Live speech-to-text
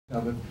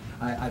of it.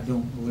 I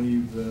don't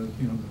believe the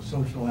the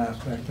social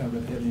aspect of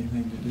it had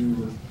anything to do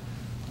with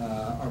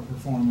our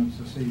performance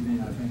this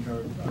evening. I think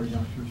our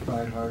youngsters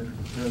tried hard to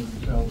prepare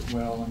themselves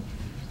well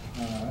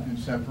and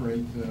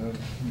separate the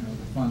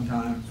fun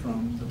times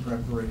from the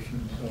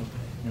preparation. So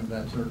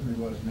that certainly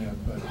wasn't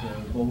it. But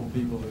both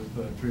people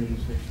have treated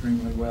us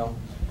extremely well.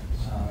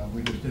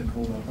 We just didn't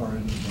hold up our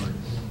end of the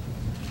bargain.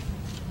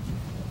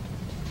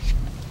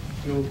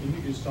 Bill, can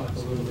you just talk a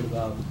little bit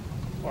about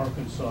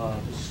Arkansas,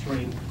 the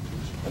strength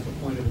at the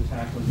point of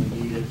attack when they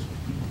need it?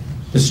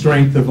 The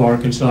strength of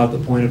Arkansas at the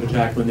point of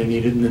attack when they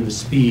need it, and then the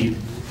speed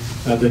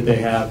that they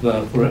have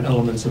for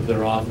elements of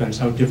their offense,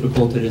 how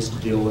difficult it is to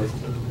deal with.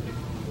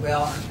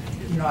 Well,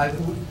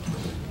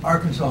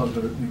 Arkansas is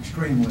an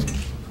extremely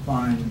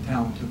fine and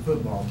talented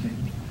football team.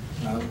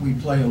 We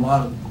play a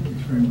lot of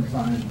extremely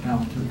fine and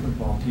talented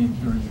football teams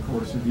during the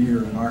course of the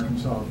year, and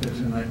Arkansas fits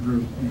in that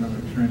group,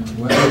 extremely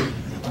well.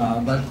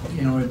 But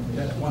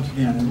once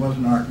again, it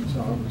wasn't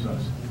Arkansas; it was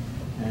us.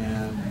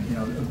 And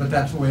but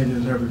that's the way it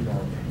is every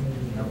ball game.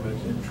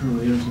 It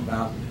truly is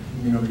about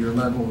your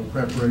level of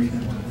preparation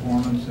and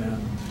performance,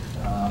 and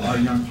our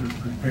youngsters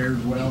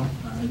prepared well.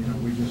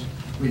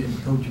 We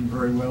didn't coach them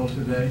very well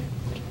today,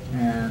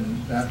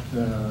 and that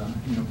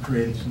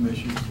created some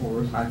issues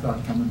for us. I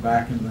thought coming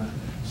back in the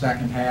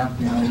second half,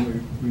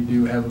 we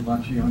do have a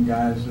bunch of young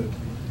guys that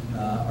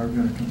are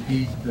going to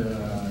compete,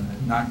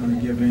 not going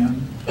to give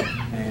in,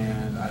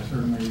 and I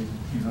certainly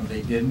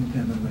they didn't,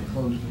 and then they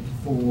closed it to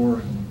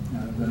 4,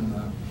 and then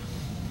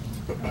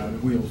the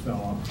wheels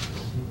fell off.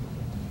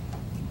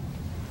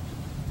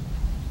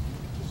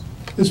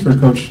 This is for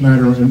Coach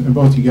Snyder and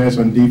both you guys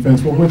on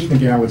defense. What do you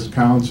think of Alex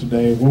Collins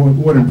today?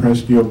 What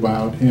impressed you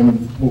about him,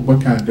 and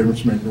what kind of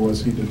difference maker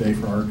was he today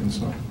for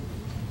Arkansas?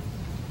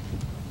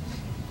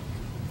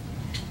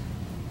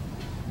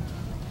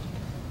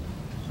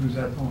 Who's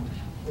that for?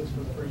 It's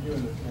for you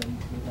and the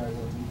guy on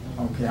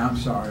defense. Okay, I'm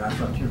sorry. I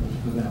thought it was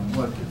for them.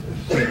 What?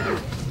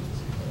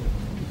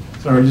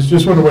 Sorry,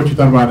 just wonder what you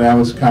thought about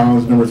Alex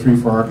Collins, number 3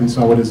 for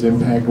Arkansas, what his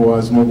impact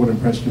was, and what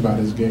impressed you about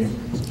his game?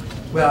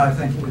 Well, I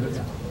think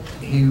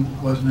he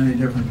wasn't any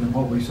different than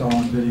what we saw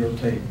on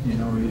videotape. He's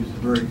a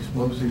very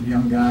explosive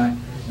young guy.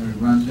 He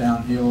runs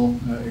downhill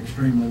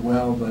extremely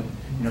well, but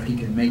he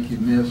can make you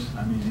miss.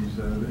 I mean, he's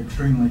an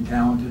extremely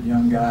talented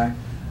young guy.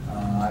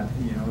 As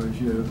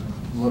you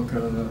look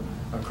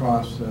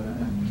across,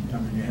 and I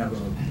mean, you have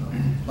a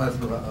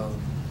plethora of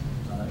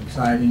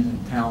exciting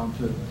and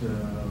talented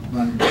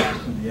running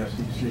backs in the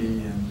SEC,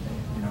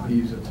 and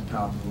he's at the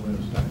top of the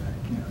list. I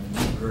think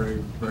he's a very,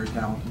 very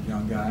talented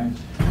young guy.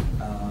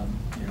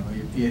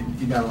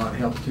 He got a lot of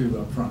help too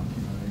up front.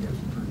 They got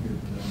some pretty good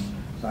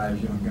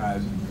sized young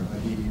guys in there.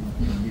 But he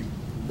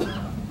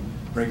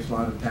breaks a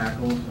lot of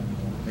tackles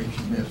and makes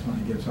you miss when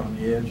he gets on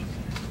the edge.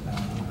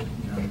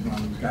 He's one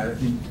of these guys. I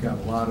think he's got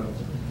a lot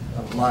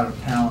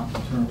of talent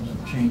in terms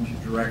of change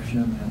of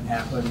direction and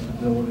athletic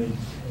ability.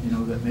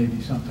 That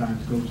maybe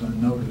sometimes goes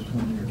unnoticed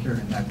when you're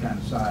carrying that kind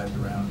of size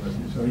around with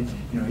you. So he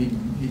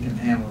can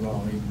handle it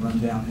all. He can run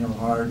downhill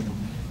hard, and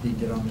he can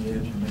get on the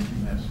edge and make you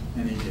miss,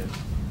 and he did.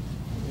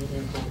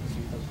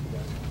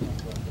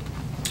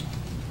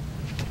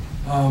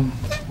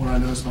 What I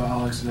noticed about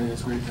Alex today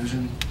is great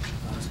vision,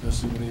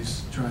 especially when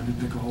he's trying to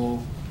pick a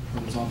hole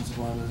from his offensive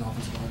line. His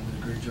offensive line did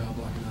a great job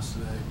blocking us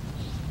today.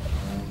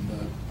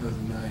 But other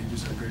than that, he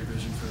just had great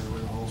vision for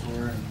where the holes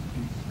were, and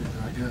he picked the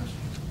right catch.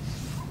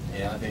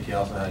 Yeah, I think he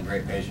also had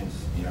great patience,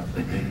 for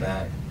the big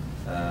back.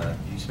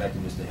 You expect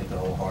him just to hit the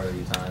hole hard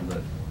every time,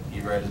 but he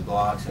read his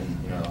blocks and,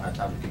 had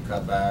time to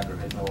cut back or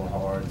hit the hole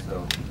hard.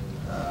 So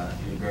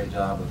he did a great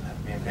job of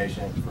being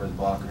patient for his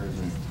blockers,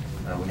 and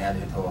when he had to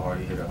hit the hole hard,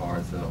 he hit it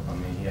hard. So, I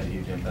mean, he had a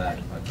huge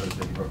impact. Like Coach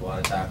said, he broke a lot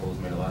of tackles,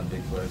 made a lot of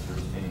big plays for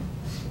his team.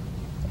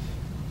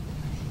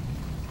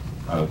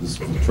 This is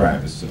for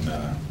Travis and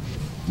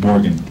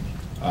Morgan.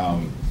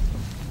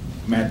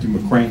 Matthew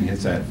McCrane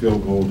hits that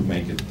field goal to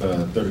make it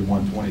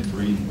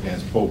 31-23. He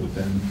has Pope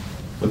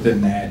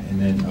within that, and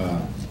then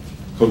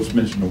Coach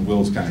mentioned the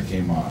wheels kind of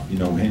came off.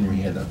 Henry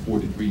had that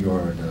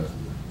 43-yard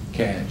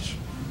catch,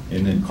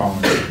 and then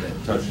Collins had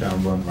that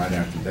touchdown run right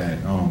after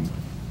that.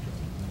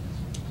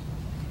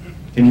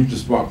 Can you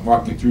just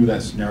walk me through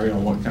that scenario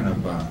and what kind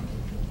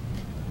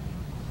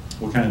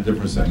of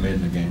difference that made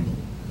in the game?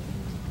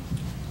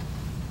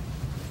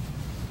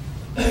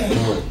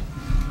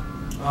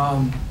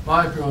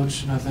 My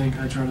approach, and I think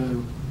I try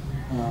to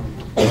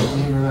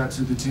deliver that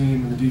to the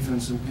team and the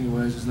defense in many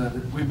ways, is that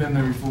we've been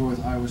there before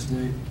with Iowa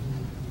State.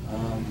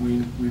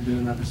 We've been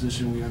in that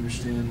position. We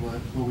understand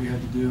what we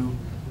had to do,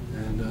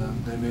 and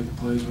they made the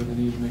plays where they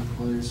needed to make the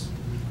plays.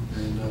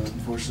 And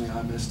unfortunately,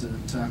 I missed a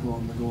tackle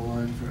on the goal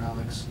line for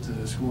Alex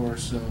to score.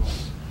 So,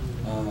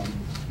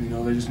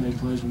 they just made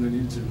plays when they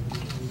needed to.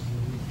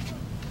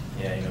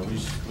 Yeah, we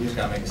just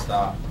got to make a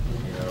stop.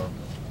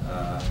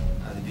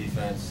 As a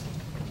defense,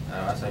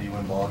 that's how you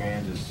win ball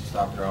games. Just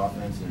stop their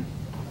offense, and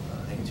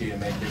they continue to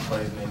make big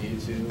plays when they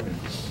needed to.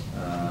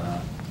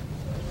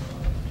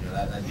 And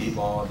that deep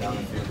ball down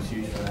the field was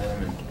huge for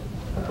them. And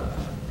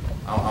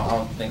I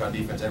don't think our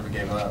defense ever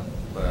gave up.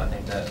 but I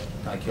think that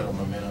kind of killed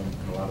momentum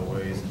in a lot of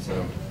ways. And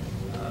so,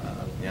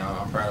 you know,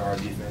 I'm proud of our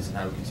defense and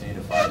how we continue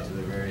to fight to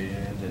the very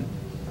end, and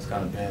that's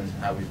kind of been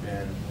how we've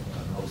been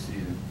the whole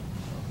season.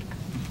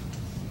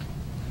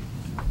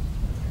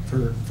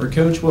 For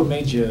Coach, what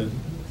made you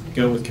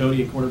go with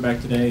Kody at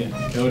quarterback today? And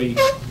Kody,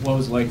 what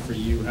was it like for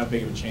you? How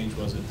big of a change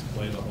was it to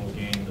play the whole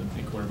game,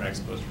 the quarterback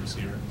supposed to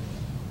receiver?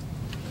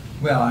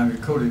 Well, I mean,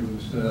 Kody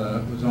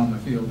was on the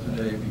field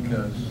today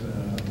because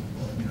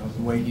you know,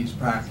 the way he's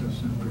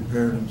practiced and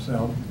prepared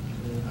himself.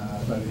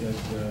 But it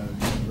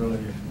really,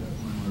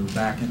 when we were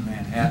back in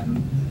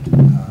Manhattan, he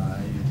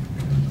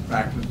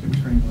practiced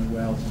extremely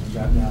well. When we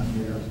got down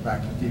here, he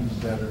practiced even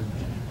better.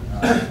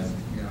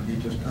 You know, he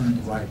just earned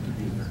the right to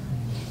be there.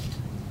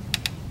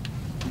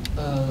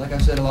 Like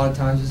I've said a lot of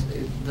times,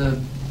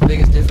 the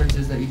biggest difference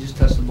is that you just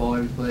touch the ball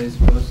every play as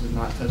opposed to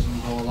not touching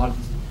the ball. A lot of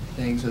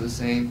things are the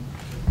same.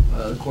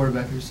 The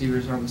quarterback and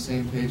receivers are on the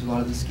same page. A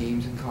lot of the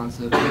schemes and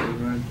concepts that we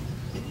run.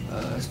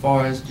 As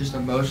far as just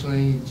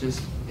emotionally,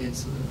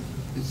 it's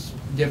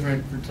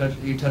different.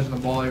 You're touching the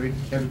ball every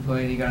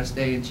play, and you got to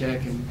stay in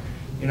check, and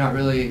you're not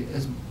really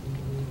as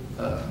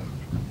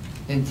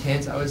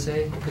intense, I would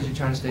say, because you're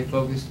trying to stay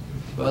focused.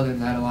 But other than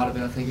that, a lot of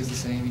it I think is the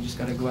same. You just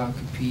got to go out and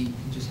compete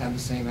and just have the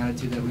same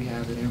attitude that we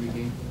have in every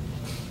game.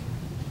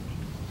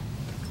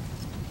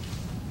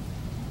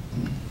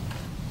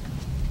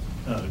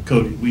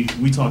 Kody,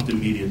 we talked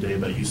in media day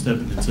about you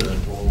stepping into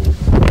that role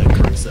that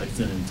Craig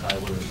Sexton and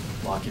Tyler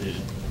Lockett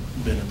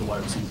had been at the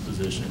wide receiver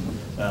position.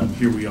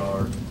 Here we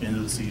are, end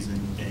of the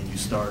season, and you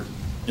start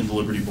in the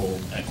Liberty Bowl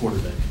at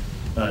quarterback.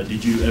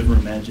 Did you ever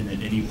imagine at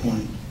any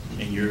point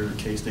in your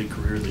K-State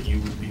career that you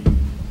would be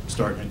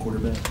starting at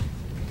quarterback?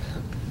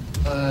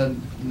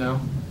 No,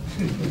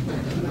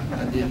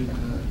 I didn't.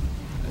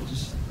 I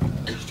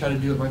just try to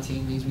do what my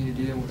team needs me to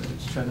do. I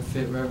just try to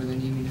fit wherever they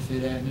need me to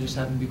fit at. And it just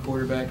happened to be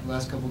quarterback the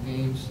last couple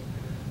games,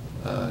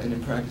 and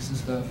in practice and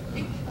stuff.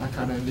 I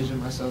kind of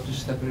envisioned myself just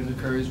stepping into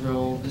Curry's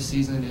role this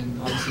season,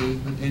 and obviously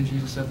with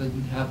injuries and stuff that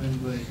didn't happen.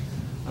 But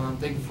I'm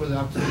thankful for the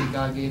opportunity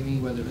God gave me,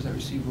 whether it was at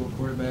receiver or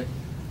quarterback.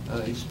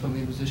 He just put me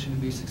in a position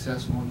to be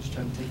successful, and just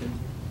trying to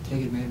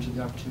take advantage of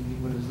the opportunity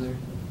when it was there.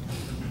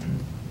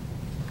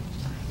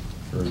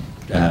 For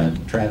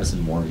Travis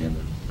and Morgan,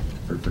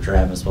 for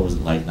Travis, what was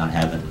it like not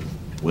having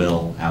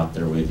Will out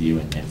there with you,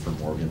 and for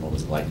Morgan, what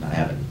was it like not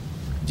having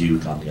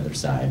Duke on the other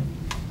side?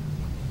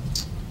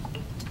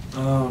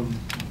 You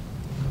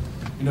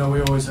know,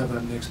 we always have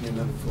that next man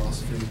up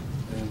philosophy,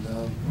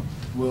 and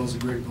Will's a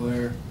great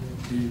player.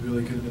 He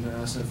really could have been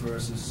an asset for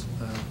us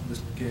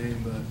this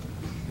game, but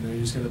you know,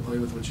 you just got to play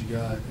with what you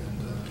got. And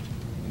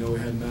you know, we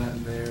had Matt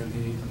in there, and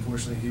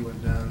unfortunately he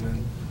went down,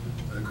 and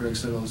Craig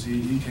Settles,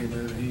 he came in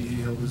and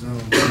he held his own.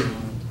 So,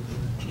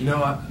 you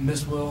know, I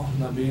miss Will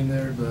not being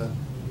there, but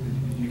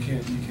you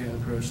can't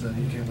approach that.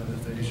 You can't let it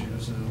phase you.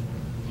 So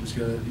you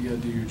gotta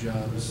do your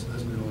job, as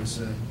we always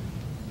say.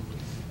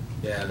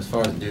 Yeah, and as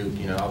far as Duke,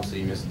 you know,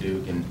 obviously you missed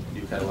Duke, and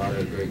Duke had a lot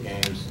of great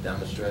games down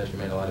the stretch. We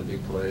made a lot of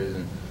big plays,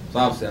 and so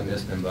obviously I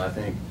missed him. But I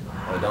think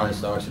Donnie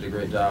Starks did a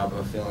great job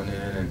of filling in,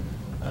 and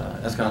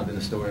that's kind of been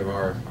the story of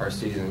our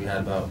season. We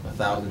had about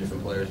 1,000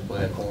 different players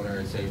play at corner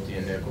and safety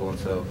and nickel, and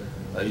so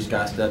each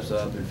guy steps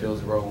up and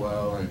fills the role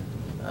well, and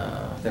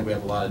I think we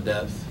have a lot of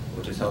depth,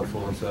 which is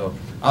helpful. And so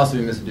obviously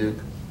we missed Duke,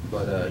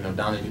 but you know,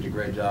 Donnie did a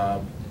great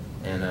job,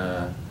 and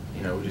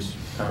you know, we just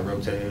kind of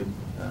rotated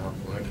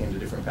when it came to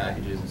different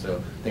packages, and so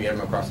I think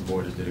everyone across the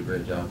board just did a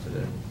great job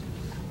today.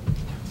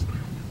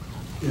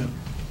 Yeah,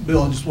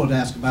 Bill, I just wanted to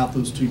ask about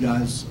those two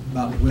guys,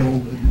 about Will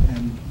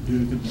and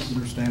Duke, and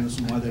understand us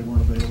and why they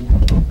weren't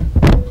available.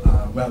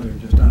 Well, they're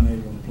just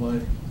unable to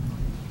play.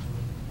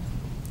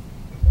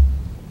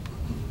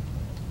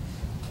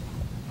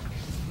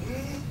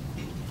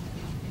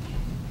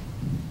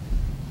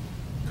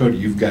 Kody,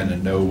 you've gotten to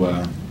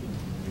know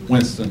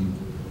Winston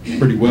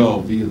pretty well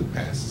via the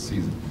past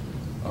season.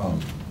 I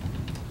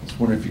was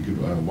wondering if you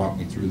could walk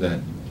me through that,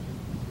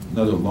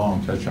 another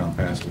long touchdown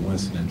pass to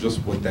Winston, and just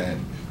what that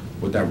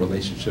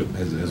relationship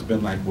has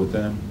been like with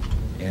them,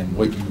 and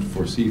what you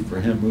foresee for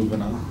him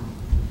moving on.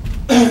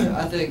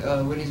 I think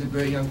Whitney's a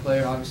great young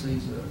player. Obviously,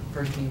 he's a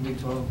first-team Big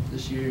 12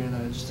 this year,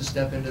 and just to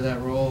step into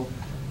that role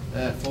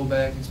at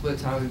fullback and split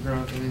time with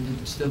Grunk, and then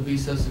to still be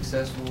so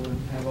successful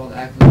and have all the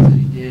accolades that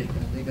he did,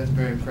 I think that's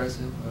very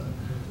impressive.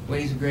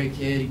 Whitney's a great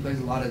kid. He plays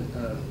a lot of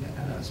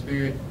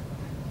spirit,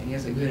 and he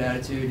has a good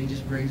attitude. He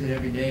just brings it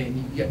every day,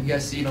 and you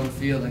guys see it on the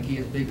field. Like, he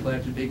has big play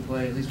after big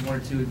play, at least one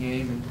or two a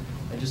game, and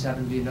that just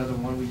happened to be another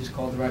one. We just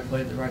called the right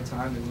play at the right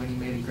time, and Whitney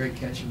made a great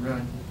catch and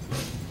run.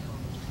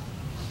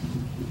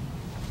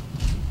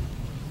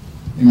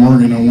 Hey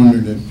Morgan, I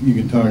wondered if you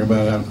could talk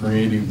about how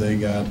creative they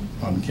got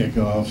on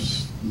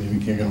kickoffs,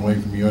 maybe kicking away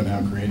from you, and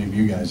how creative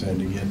you guys had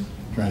to get,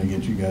 trying to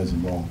get you guys the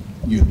ball,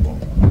 the ball.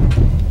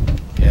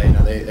 Yeah, you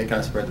know, they kind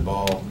of spread the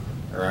ball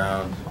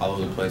around all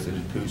over the place. They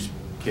just pooch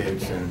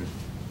kicks and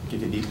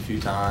kick it deep a few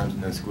times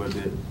and then squibbed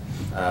it.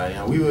 You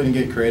know, we wouldn't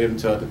get creative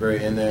until at the very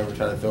end there. We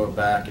tried to throw it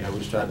back. You know, we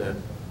just tried to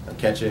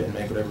catch it and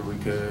make whatever we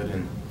could,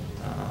 and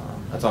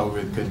that's all we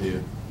really could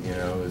do. You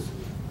know, was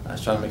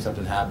just trying to make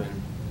something happen.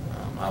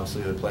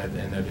 Obviously, the play at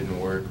the end there didn't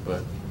work,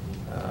 but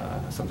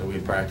something we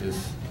had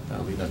practiced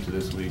leading up to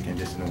this week and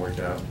just didn't work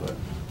out. But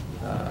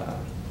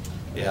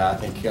yeah, I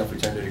think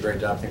Kefferton did a great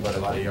job. I think about a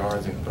lot of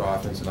yards and put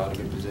offense in a lot of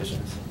good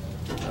positions.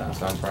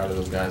 So I'm proud of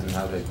those guys and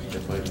how they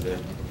played today.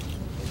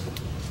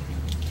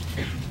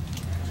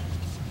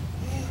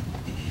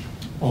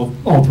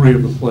 All three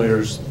of the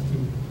players,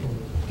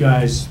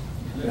 guys,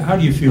 how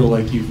do you feel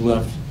like you've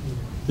left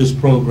this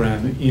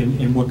program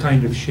in what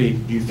kind of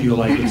shape do you feel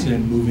like it's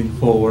in moving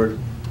forward,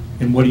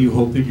 and what do you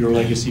hope that your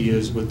legacy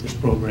is with this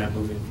program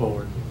moving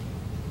forward?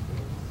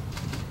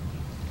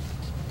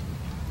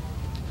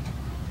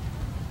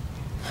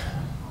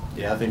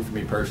 Yeah, I think for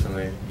me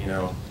personally, you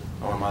know,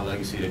 I want my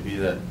legacy to be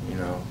that, you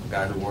know, a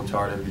guy who worked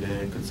hard every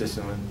day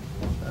consistently,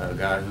 a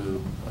guy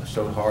who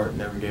showed heart,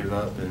 never gave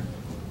up, and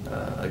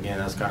again,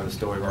 that's kind of the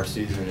story of our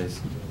season, is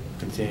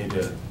continue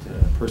to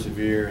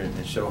persevere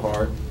and show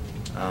heart.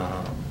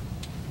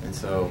 And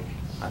so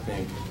I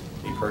think,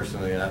 me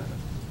personally, I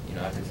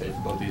can say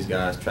for both these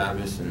guys,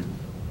 Travis and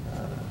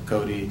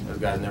Kody, those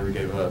guys never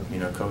gave up. You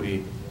know,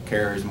 Kody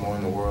cares more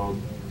than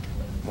anyone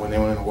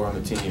in the world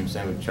on the team.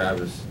 Same with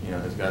Travis. You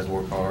know, those guys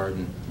work hard,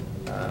 and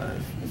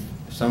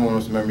if someone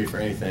wants to remember me for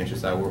anything, it's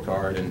just I work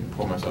hard and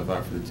pour myself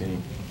out for the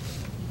team.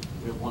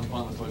 We have one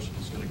final question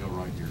that's going to go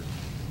right here.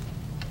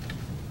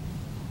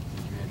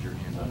 You had your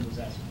hand up.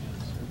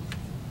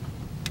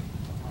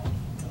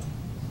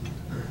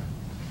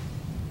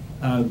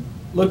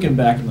 Looking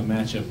back on the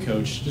matchup,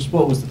 Coach, just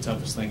what was the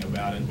toughest thing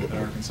about it that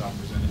Arkansas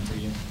presented to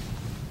you?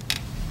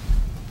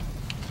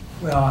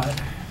 Well,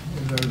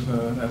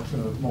 that's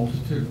a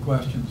multitude of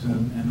questions,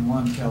 and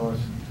one, tell us,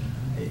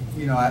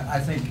 you know, I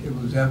think it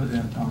was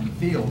evident on the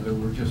field there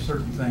were just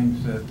certain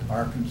things that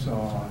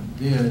Arkansas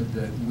did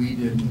that we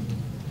didn't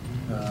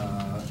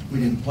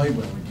play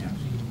well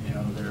against. You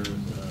know, there's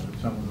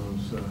some of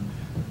those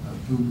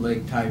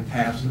bootleg type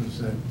passes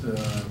that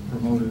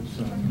promoted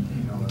some,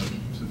 you know, a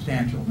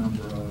substantial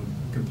number of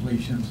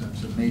completions and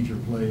some major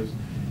plays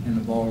in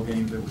the ball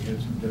game that we had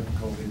some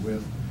difficulty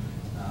with.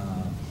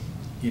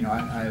 You know,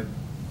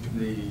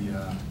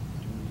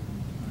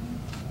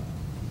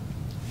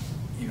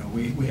 you know,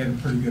 we had a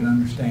pretty good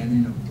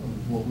understanding of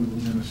what we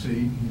were going to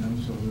see, you know,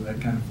 so that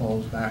kind of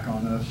falls back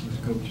on us as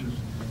coaches,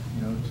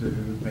 you know, to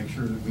make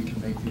sure that we can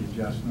make the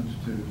adjustments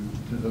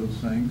to those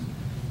things.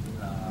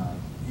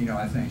 You know,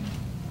 I think,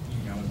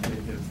 you know,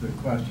 if the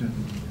question,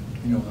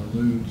 you know,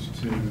 alludes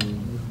to,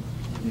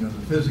 you know,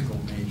 the physical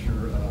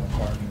nature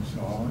of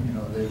Arkansas, you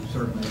know, they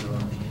certainly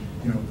were,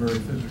 you know, a very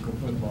physical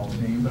football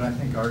team, but I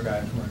think our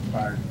guys were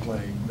inspired to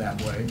play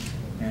that way,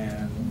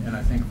 and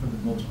I think for the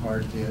most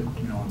part did,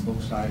 you know, on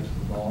both sides of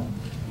the ball.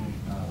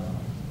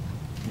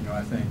 You know,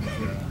 I think,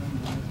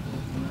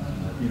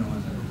 you know,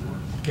 in the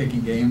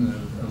kicking game,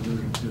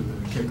 alluding to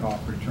the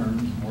kickoff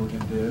returns,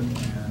 Morgan did,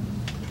 and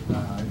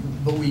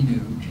but we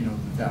knew, you know,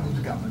 that was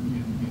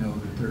coming. You know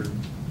that they're,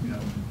 you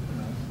know,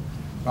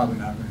 probably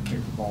not going to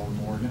kick the ball to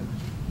Morgan,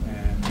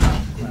 and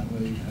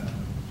consequently,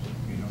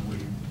 you know, we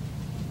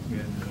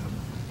had to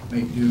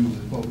make do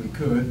with what we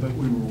could, but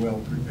we were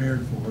well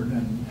prepared for it,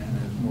 and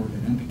as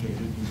Morgan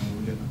indicated, you know,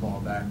 we get the ball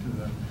back to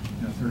the,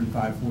 you know,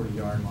 35,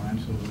 40-yard line,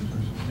 so those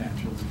are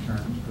substantial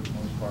returns for the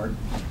most part.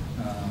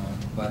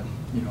 But,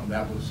 you know,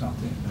 that was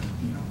something that,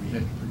 you know, we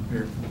had to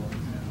prepare for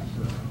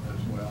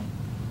as well.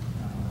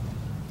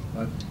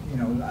 But, you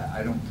know,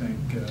 I don't think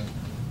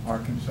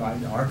Arkansas,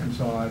 and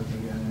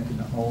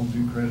all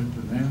due credit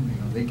to them, you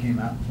know, they came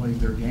out and played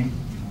their game.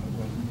 You know, it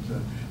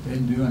wasn't, they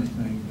didn't do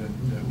anything that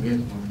we had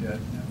looked at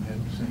and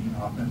had seen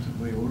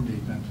offensively or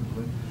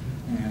defensively,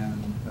 and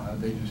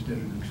they just did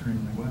it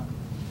extremely well.